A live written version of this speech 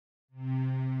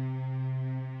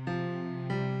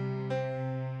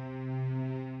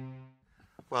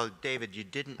Well, David, you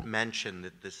didn't mention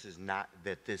that this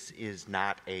is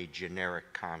not a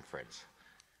generic conference,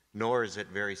 nor is it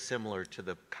very similar to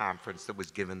the conference that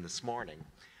was given this morning.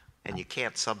 And you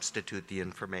can't substitute the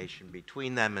information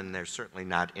between them, and they're certainly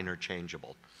not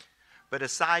interchangeable. But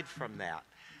aside from that,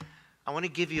 I want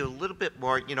to give you a little bit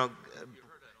more, you know. You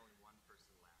heard that only one person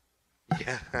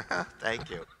laughed. Yeah, thank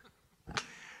you.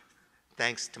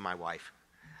 Thanks to my wife.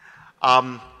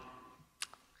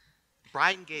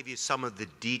 Brian gave you some of the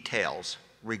details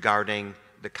regarding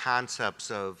the concepts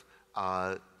of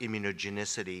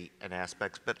immunogenicity and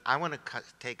aspects, but I want to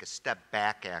take a step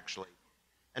back, actually,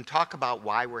 and talk about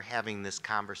why we're having this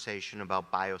conversation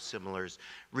about biosimilars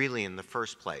really in the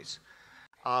first place.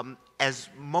 As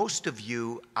most of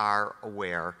you are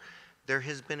aware, there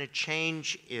has been a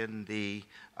change in the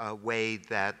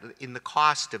in the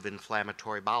cost of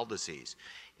inflammatory bowel disease.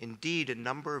 Indeed, a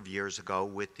number of years ago,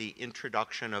 with the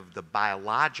introduction of the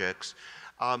biologics,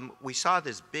 we saw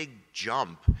this big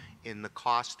jump in the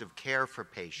cost of care for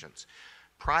patients.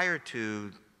 Prior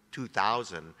to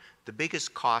 2000, the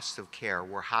biggest costs of care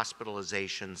were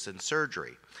hospitalizations and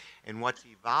surgery. And what's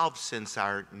evolved since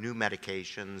our new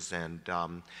medications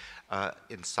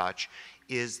and such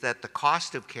is that the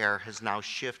cost of care has now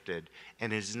shifted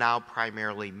and is now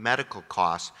primarily medical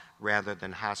costs rather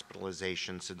than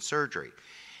hospitalizations and surgery.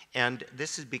 And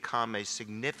this has become a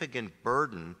significant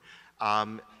burden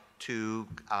to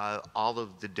all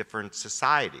of the different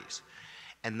societies.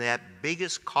 And that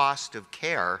biggest cost of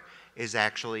care is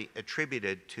actually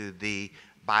attributed to the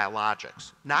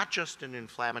biologics, not just in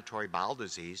inflammatory bowel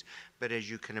disease, but as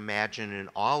you can imagine in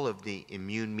all of the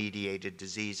immune-mediated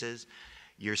diseases.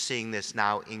 You're seeing this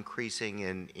now increasing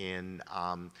in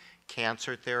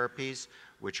cancer therapies,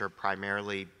 which are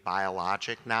primarily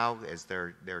biologic now, as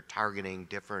they're targeting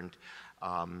different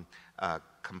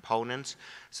components.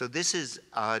 So this is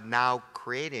now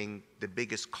creating the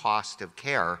biggest cost of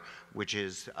care, which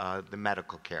is the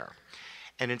medical care.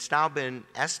 And it's now been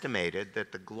estimated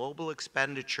that the global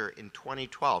expenditure in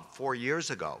 2012, 4 years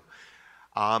ago,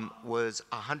 was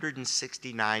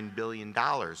 $169 billion,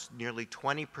 nearly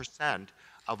 20%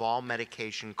 of all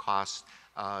medication costs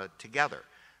together.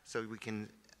 So we can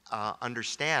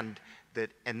understand that,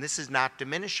 and this is not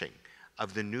diminishing,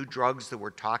 of the new drugs that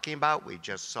we're talking about. We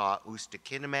just saw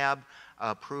ustekinumab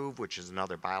approved, which is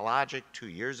another biologic, 2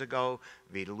 years ago,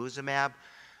 vedolizumab.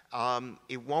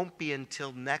 It won't be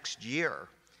until next year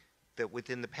that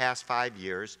within the past 5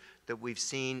 years that we've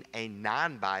seen a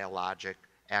non-biologic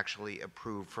actually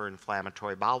approved for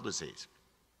inflammatory bowel disease.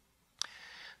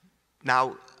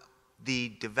 Now, the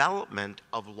development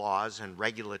of laws and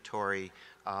regulatory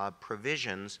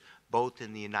provisions, both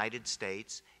in the United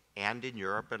States and in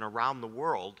Europe and around the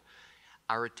world,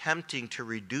 are attempting to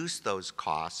reduce those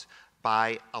costs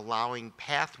by allowing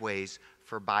pathways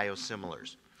for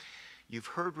biosimilars. You've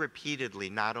heard repeatedly,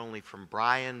 not only from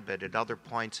Brian, but at other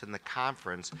points in the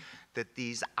conference, that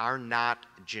these are not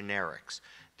generics,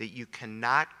 that you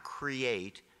cannot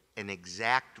create an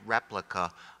exact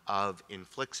replica of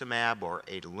infliximab or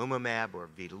adalimumab or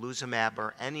vedolizumab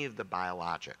or any of the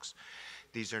biologics.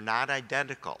 These are not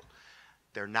identical.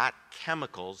 They're not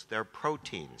chemicals, they're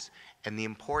proteins. And the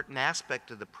important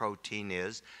aspect of the protein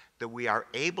is that we are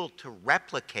able to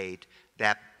replicate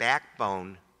that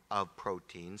backbone of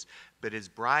proteins, but as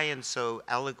Brian so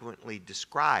eloquently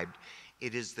described,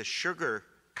 it is the sugar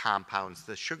compounds,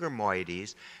 the sugar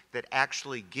moieties, that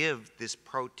actually give this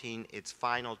protein its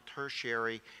final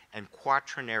tertiary and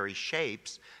quaternary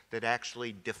shapes that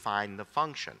actually define the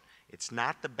function. It's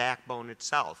not the backbone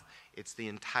itself, it's the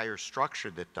entire structure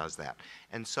that does that.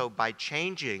 And so by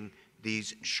changing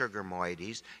these sugar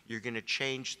moieties, you're going to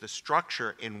change the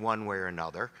structure in one way or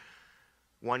another.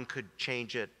 One could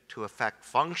change it to affect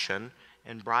function,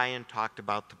 and Brian talked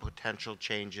about the potential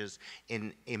changes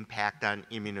in impact on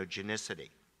immunogenicity.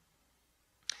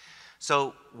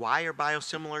 So why are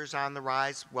biosimilars on the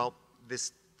rise? Well,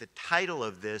 the title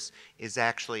of this is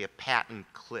actually a patent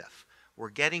cliff. We're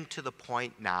getting to the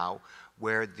point now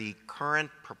where the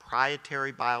current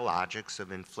proprietary biologics of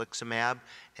infliximab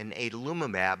and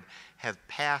adalimumab have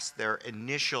passed their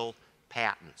initial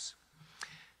patents.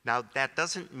 Now, that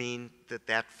doesn't mean that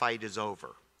that fight is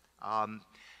over.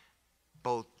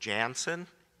 Both Janssen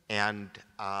and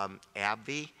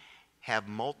AbbVie have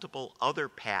multiple other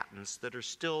patents that are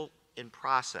still in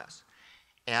process.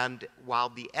 And while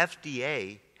the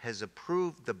FDA has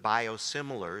approved the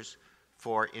biosimilars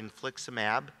for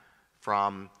infliximab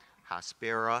from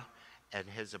Hospira and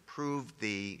has approved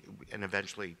and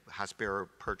eventually Hospira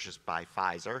purchased by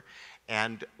Pfizer,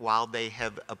 and while they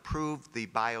have approved the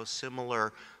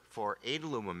biosimilar for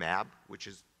adalimumab, which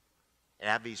is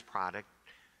AbbVie's product,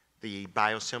 the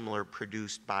biosimilar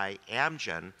produced by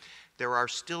Amgen, there are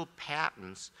still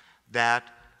patents that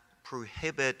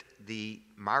prohibit the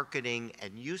marketing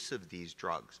and use of these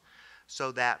drugs,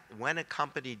 so that when a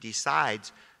company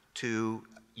decides to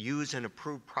use an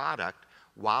approved product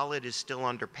while it is still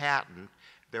under patent,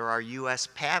 there are U.S.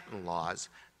 patent laws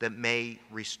that may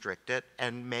restrict it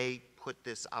and may put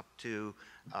this up to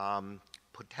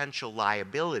potential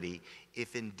liability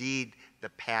if indeed the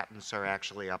patents are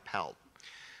actually upheld.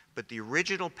 But the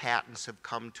original patents have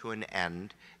come to an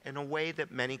end, and a way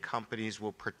that many companies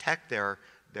will protect their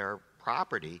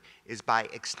property is by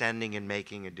extending and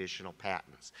making additional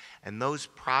patents. And those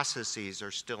processes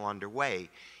are still underway,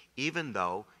 even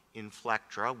though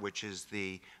Inflectra, which is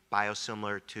the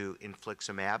biosimilar to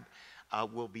infliximab,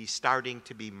 will be starting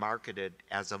to be marketed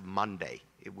as of Monday.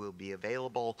 It will be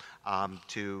available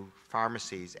to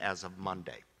pharmacies as of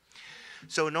Monday.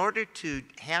 So in order to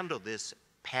handle this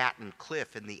patent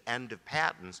cliff and the end of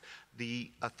patents,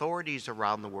 the authorities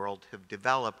around the world have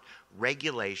developed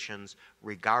regulations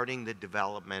regarding the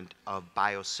development of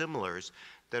biosimilars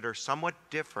that are somewhat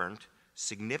different,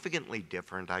 significantly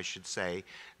different, I should say,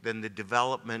 than the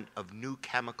development of new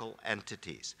chemical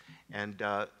entities. And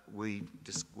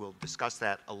we'll discuss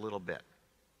that a little bit.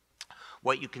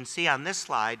 What you can see on this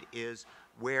slide is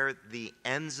where the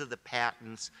ends of the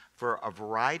patents for a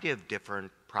variety of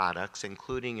different products,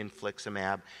 including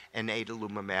infliximab and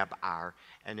adalimumab, are.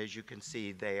 And as you can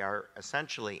see, they are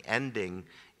essentially ending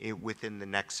within the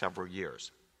next several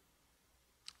years.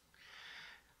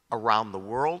 Around the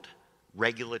world,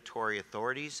 regulatory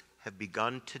authorities have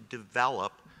begun to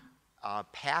develop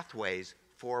pathways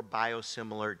for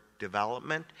biosimilar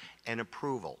development and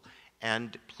approval.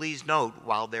 And please note,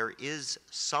 while there is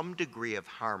some degree of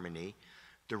harmony,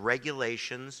 the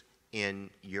regulations in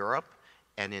Europe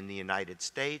and in the United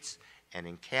States and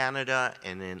in Canada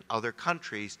and in other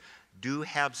countries do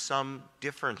have some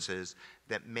differences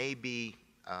that may be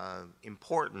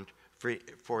important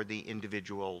for the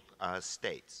individual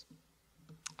states.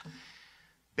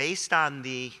 Based on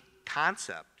the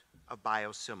concept of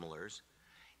biosimilars,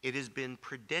 it has been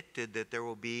predicted that there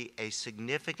will be a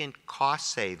significant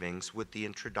cost savings with the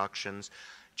introductions,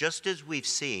 just as we've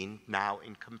seen now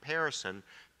in comparison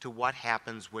to what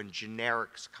happens when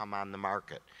generics come on the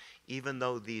market. Even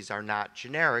though these are not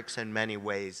generics, in many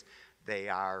ways they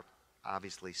are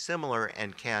obviously similar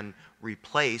and can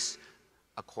replace,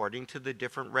 according to the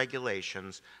different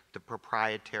regulations, the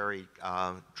proprietary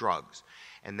drugs.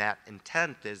 And that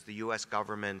intent is the U.S.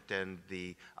 government and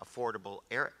the Affordable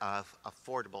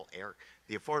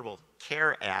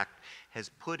Care Act has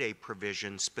put a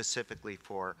provision specifically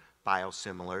for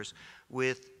biosimilars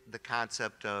with the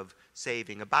concept of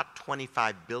saving about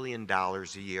 $25 billion a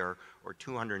year, or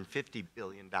 $250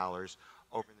 billion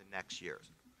over the next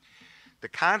years. The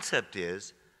concept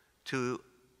is to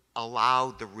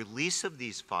allow the release of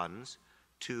these funds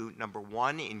to, number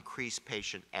one, increase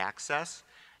patient access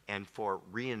and for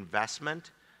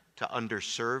reinvestment to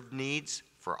underserved needs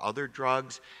for other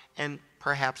drugs and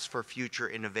perhaps for future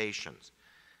innovations.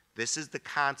 This is the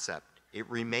concept. It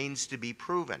remains to be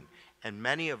proven, and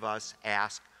many of us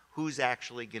ask, who's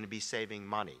actually going to be saving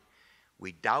money?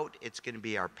 We doubt it's going to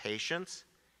be our patients.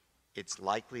 It's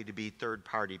likely to be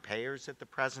third-party payers at the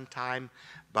present time,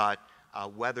 but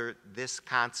whether this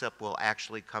concept will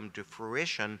actually come to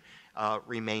fruition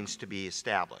remains to be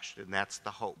established, and that's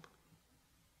the hope.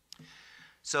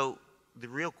 So the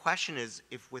real question is,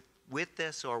 if with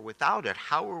this or without it,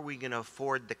 how are we going to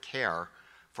afford the care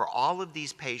for all of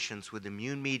these patients with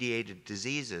immune-mediated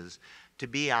diseases to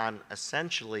be on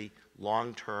essentially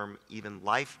long-term, even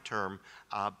life-term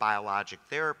biologic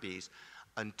therapies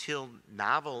until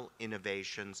novel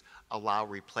innovations allow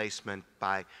replacement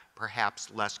by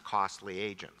perhaps less costly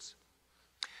agents?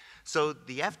 So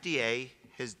the FDA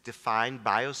has defined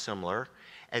biosimilar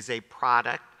as a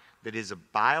product that is a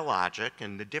biologic,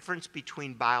 and the difference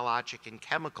between biologic and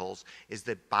chemicals is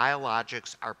that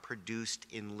biologics are produced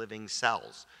in living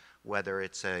cells, whether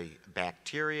it's a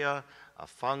bacteria, a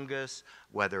fungus,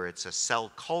 whether it's a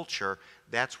cell culture,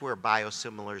 that's where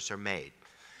biosimilars are made.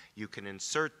 You can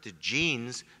insert the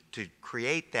genes to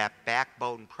create that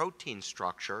backbone protein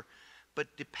structure, but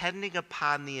depending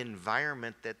upon the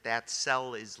environment that that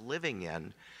cell is living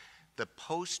in, the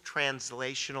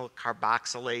post-translational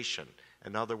carboxylation,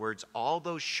 in other words, all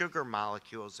those sugar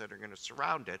molecules that are going to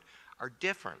surround it, are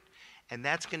different. And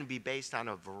that's going to be based on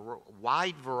a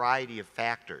wide variety of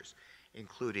factors,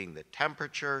 including the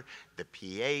temperature, the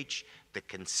pH, the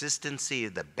consistency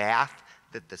of the bath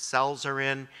that the cells are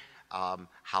in,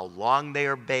 how long they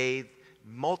are bathed.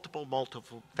 Multiple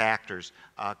factors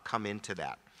come into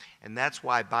that. And that's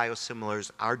why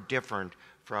biosimilars are different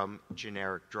from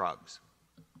generic drugs.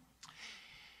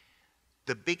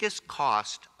 The biggest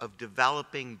cost of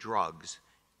developing drugs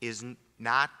is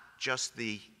not just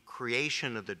the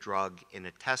creation of the drug in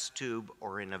a test tube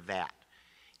or in a vat.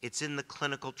 It's in the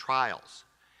clinical trials.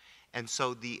 And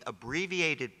so the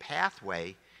abbreviated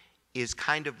pathway is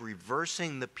kind of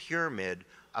reversing the pyramid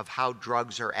of how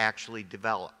drugs are actually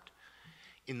developed.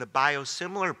 In the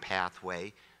biosimilar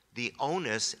pathway, the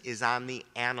onus is on the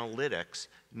analytics,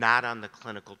 not on the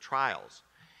clinical trials.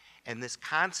 And this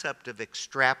concept of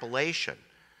extrapolation,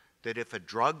 that if a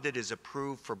drug that is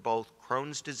approved for both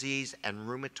Crohn's disease and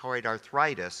rheumatoid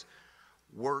arthritis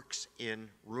works in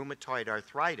rheumatoid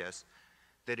arthritis,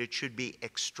 that it should be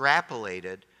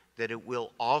extrapolated that it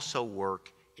will also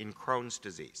work in Crohn's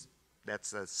disease.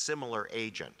 That's a similar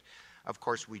agent. Of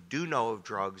course, we do know of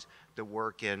drugs that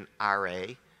work in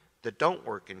RA that don't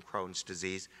work in Crohn's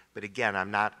disease, but again,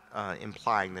 I'm not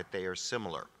implying that they are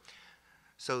similar.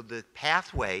 So the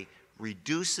pathway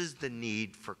reduces the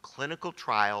need for clinical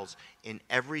trials in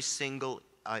every single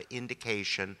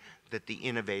indication that the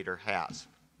innovator has.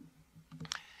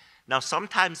 Now,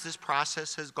 sometimes this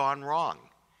process has gone wrong.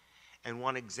 And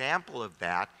one example of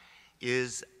that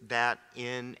is that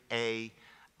in a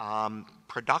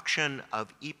production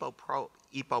of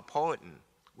epopoetin,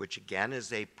 which again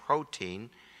is a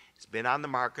protein, it's been on the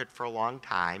market for a long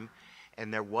time,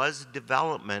 and there was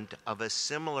development of a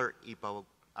similar EPO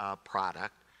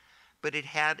product, but it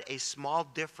had a small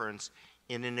difference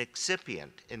in an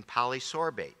excipient, in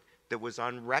polysorbate, that was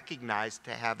unrecognized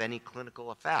to have any clinical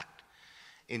effect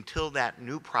until that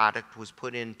new product was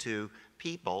put into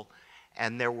people,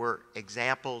 and there were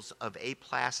examples of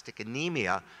aplastic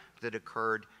anemia that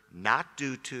occurred not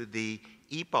due to the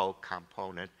EPO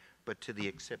component, but to the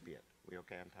excipient. We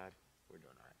okay on time? We're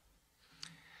doing all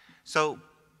right. So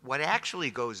what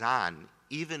actually goes on,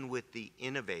 even with the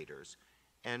innovators,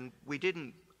 and we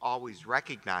didn't always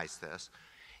recognize this,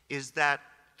 is that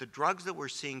the drugs that we're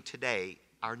seeing today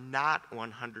are not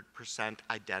 100%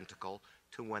 identical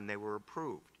to when they were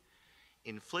approved.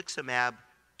 Infliximab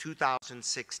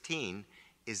 2016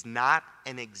 is not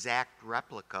an exact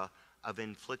replica of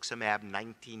Infliximab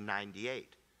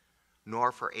 1998,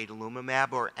 nor for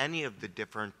adalimumab or any of the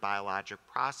different biologic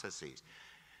processes,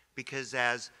 because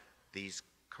as these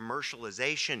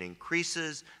commercialization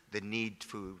increases, the need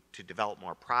to develop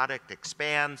more product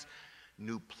expands,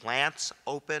 new plants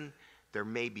open, there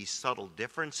may be subtle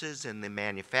differences in the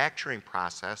manufacturing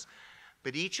process,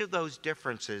 but each of those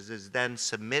differences is then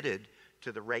submitted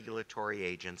to the regulatory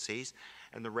agencies,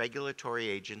 and the regulatory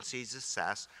agencies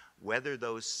assess whether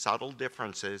those subtle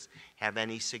differences have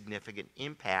any significant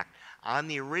impact on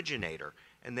the originator.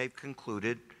 And they've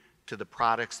concluded, to the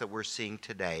products that we're seeing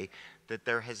today, that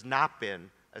there has not been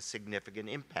a significant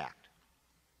impact.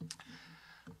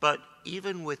 But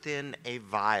even within a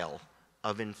vial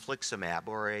of infliximab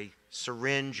or a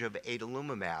syringe of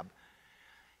adalimumab,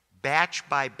 batch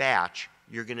by batch,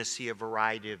 you're going to see a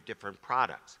variety of different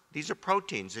products. These are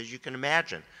proteins, as you can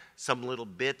imagine. Some little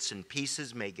bits and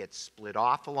pieces may get split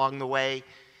off along the way.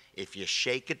 If you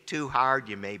shake it too hard,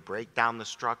 you may break down the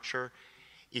structure.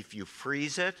 If you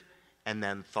freeze it and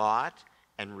then thaw it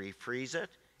and refreeze it,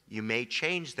 you may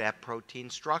change that protein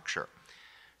structure.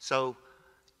 So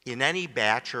in any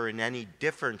batch or in any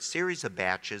different series of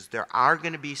batches, there are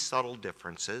going to be subtle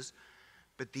differences,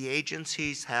 but the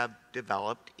agencies have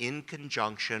developed, in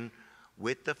conjunction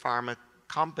with the pharma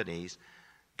companies,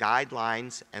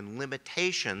 guidelines and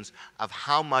limitations of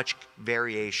how much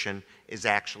variation is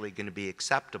actually going to be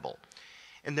acceptable.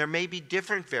 And there may be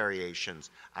different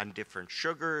variations on different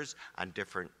sugars, on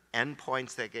different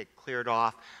endpoints that get cleared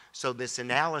off, so this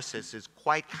analysis is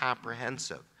quite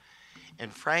comprehensive.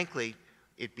 And frankly,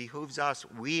 it behooves us,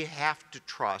 we have to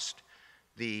trust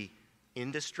the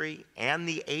industry and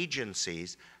the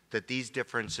agencies that these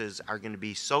differences are going to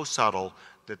be so subtle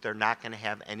that they're not going to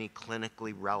have any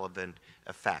clinically relevant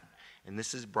effect. And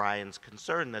this is Brian's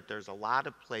concern, that there's a lot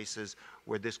of places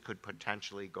where this could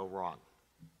potentially go wrong.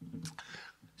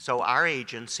 So our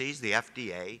agencies, the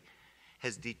FDA,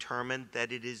 has determined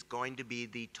that it is going to be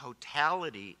the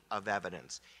totality of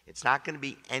evidence. It's not going to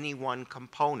be any one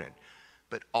component,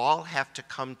 but all have to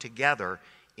come together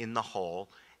in the whole,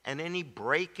 and any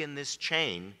break in this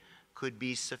chain could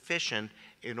be sufficient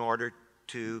in order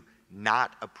to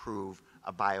not approve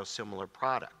a biosimilar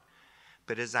product.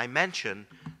 But as I mentioned,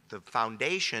 the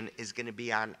foundation is going to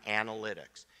be on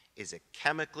analytics. Is it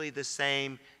chemically the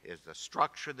same? Is the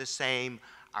structure the same?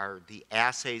 Are the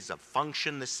assays of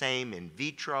function the same in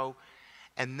vitro?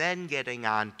 And then getting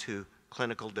on to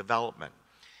clinical development.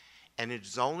 And it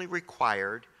is only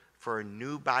required for a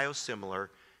new biosimilar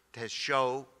to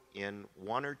show in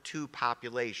one or two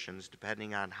populations,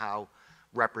 depending on how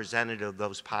representative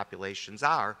those populations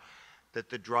are, that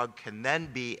the drug can then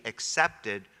be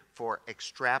accepted for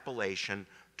extrapolation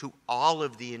to all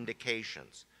of the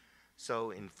indications.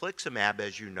 So infliximab,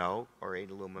 as you know, or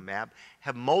adalimumab,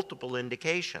 have multiple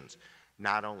indications,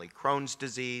 not only Crohn's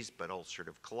disease, but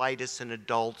ulcerative colitis in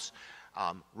adults,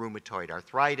 rheumatoid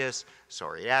arthritis,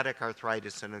 psoriatic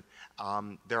arthritis, and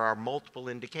there are multiple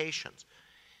indications.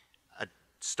 A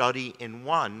study in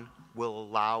one will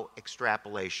allow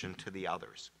extrapolation to the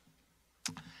others.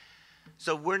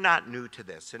 So we're not new to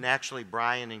this, and actually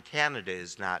Brian in Canada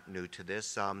is not new to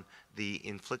this. The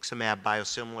infliximab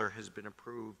biosimilar has been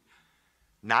approved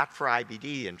not for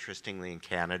IBD, interestingly, in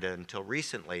Canada until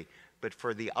recently, but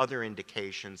for the other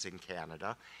indications in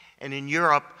Canada. And in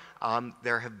Europe,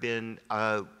 there have been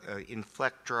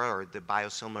Inflectra, or the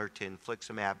biosimilar to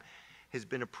infliximab, has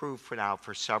been approved for now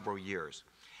for several years.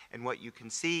 And what you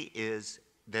can see is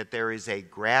that there is a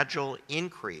gradual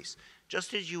increase,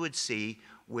 just as you would see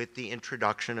with the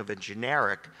introduction of a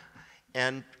generic.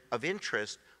 And of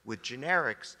interest, with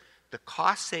generics, the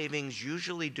cost savings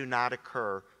usually do not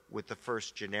occur with the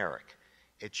first generic.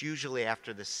 It's usually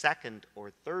after the second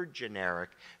or third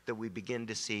generic that we begin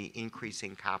to see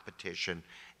increasing competition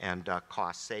and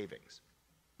cost savings.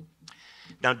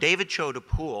 Now, David showed a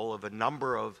pool of a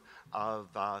number of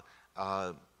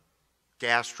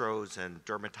gastros and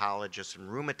dermatologists and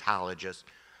rheumatologists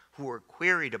who were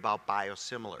queried about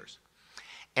biosimilars.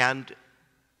 And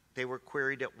they were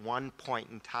queried at one point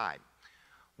in time.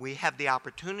 We have the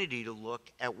opportunity to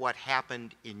look at what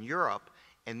happened in Europe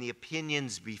and the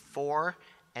opinions before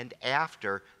and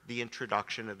after the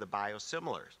introduction of the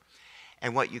biosimilars.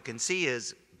 And what you can see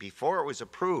is, before it was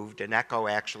approved, and ECHO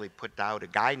actually put out a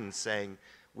guidance saying,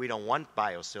 we don't want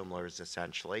biosimilars,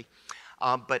 essentially.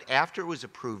 But after it was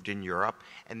approved in Europe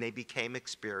and they became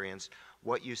experienced,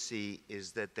 what you see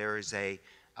is that there is a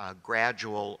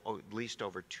gradual, at least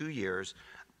over 2 years,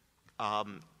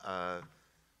 a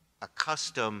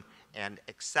custom and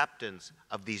acceptance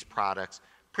of these products,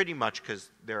 pretty much because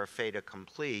they're a fait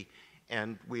accompli,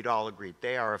 and we'd all agree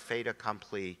they are a fait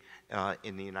accompli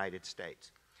in the United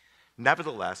States.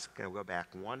 Nevertheless, I'm going to go back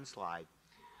one slide,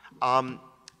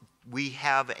 we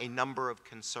have a number of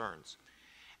concerns.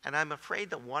 And I'm afraid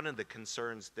that one of the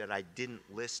concerns that I didn't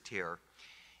list here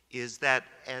is that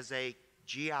as a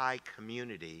GI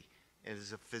community,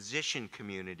 as a physician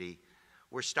community,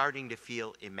 we're starting to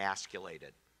feel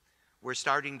emasculated. We're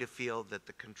starting to feel that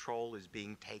the control is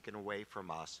being taken away from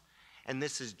us. And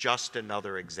this is just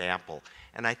another example.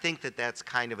 And I think that that's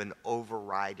kind of an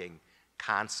overriding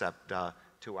concept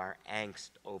to our angst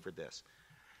over this.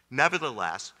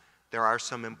 Nevertheless, there are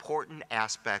some important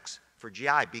aspects for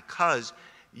GI because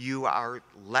you are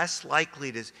less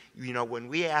likely to, when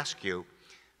we ask you,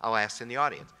 I'll ask in the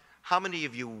audience, how many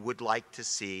of you would like to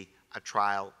see a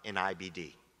trial in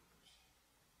IBD?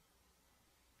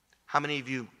 How many of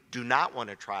you do not want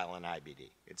a trial in IBD?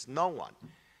 It's no one.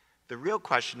 The real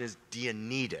question is, do you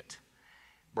need it?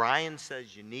 Brian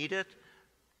says you need it.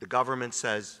 The government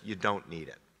says you don't need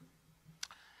it.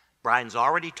 Brian's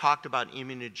already talked about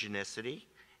immunogenicity,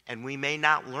 and we may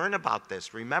not learn about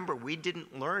this. Remember, we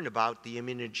didn't learn about the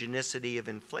immunogenicity of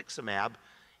infliximab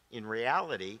in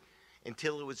reality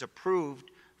until it was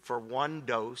approved for 1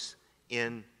 dose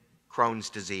in Crohn's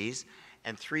disease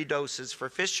and 3 doses for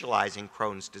fistulizing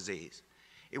Crohn's disease.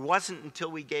 It wasn't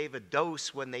until we gave a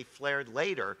dose when they flared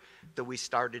later that we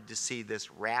started to see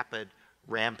this rapid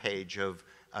rampage of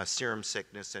serum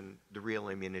sickness and the real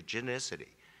immunogenicity.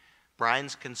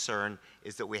 Brian's concern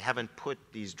is that we haven't put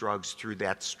these drugs through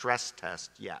that stress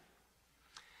test yet.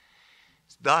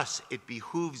 Thus, it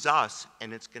behooves us,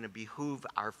 and it's going to behoove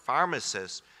our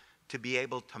pharmacists, to be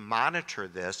able to monitor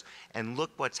this and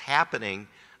look what's happening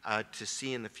to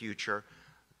see in the future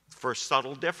for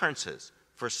subtle differences,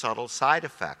 for subtle side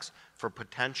effects, for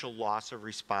potential loss of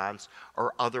response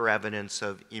or other evidence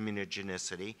of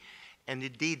immunogenicity. And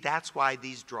indeed, that's why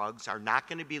these drugs are not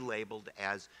going to be labeled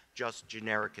as just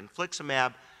generic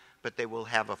infliximab, but they will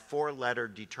have a 4-letter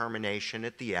determination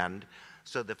at the end,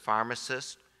 so the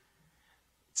pharmacist,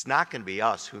 it's not going to be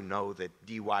us who know that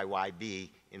DYYB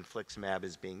infliximab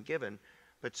is being given,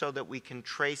 but so that we can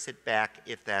trace it back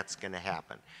if that's going to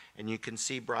happen. And you can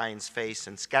see Brian's face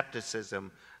and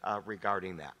skepticism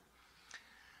regarding that.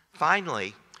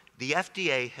 Finally, the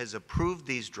FDA has approved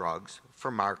these drugs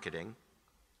for marketing,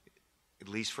 at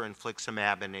least for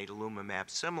infliximab and adalimumab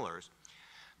similars,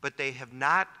 but they have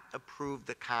not approved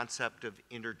the concept of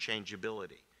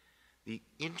interchangeability. The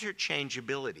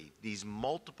interchangeability, these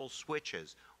multiple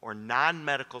switches or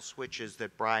non-medical switches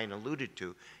that Brian alluded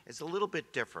to, is a little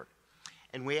bit different.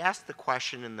 And we asked the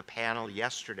question in the panel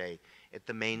yesterday at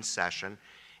the main session,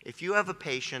 if you have a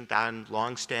patient on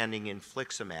long-standing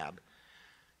infliximab,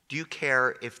 do you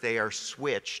care if they are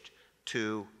switched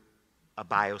to a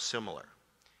biosimilar?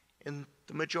 And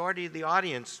the majority of the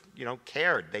audience,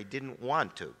 cared. They didn't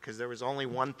want to, because there was only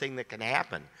one thing that can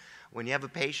happen. When you have a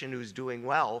patient who's doing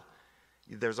well,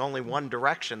 there's only one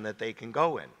direction that they can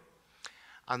go in.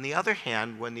 On the other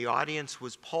hand, when the audience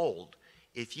was polled,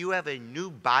 if you have a new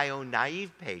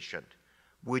bio-naive patient,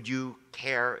 would you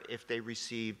care if they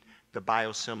received the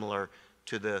biosimilar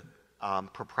to the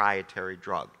proprietary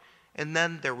drug? And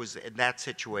then there was, in that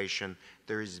situation,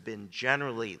 there has been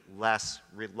generally less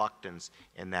reluctance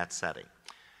in that setting.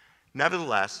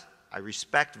 Nevertheless, I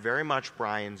respect very much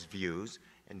Brian's views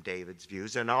and David's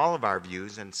views and all of our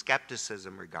views and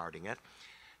skepticism regarding it.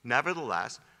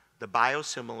 Nevertheless, the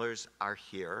biosimilars are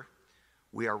here.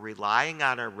 We are relying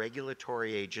on our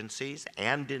regulatory agencies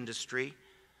and industry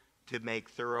to make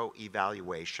thorough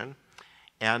evaluation.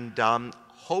 And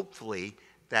hopefully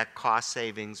that cost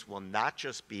savings will not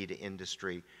just be to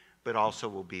industry, but also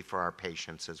will be for our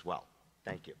patients as well.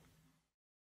 Thank you.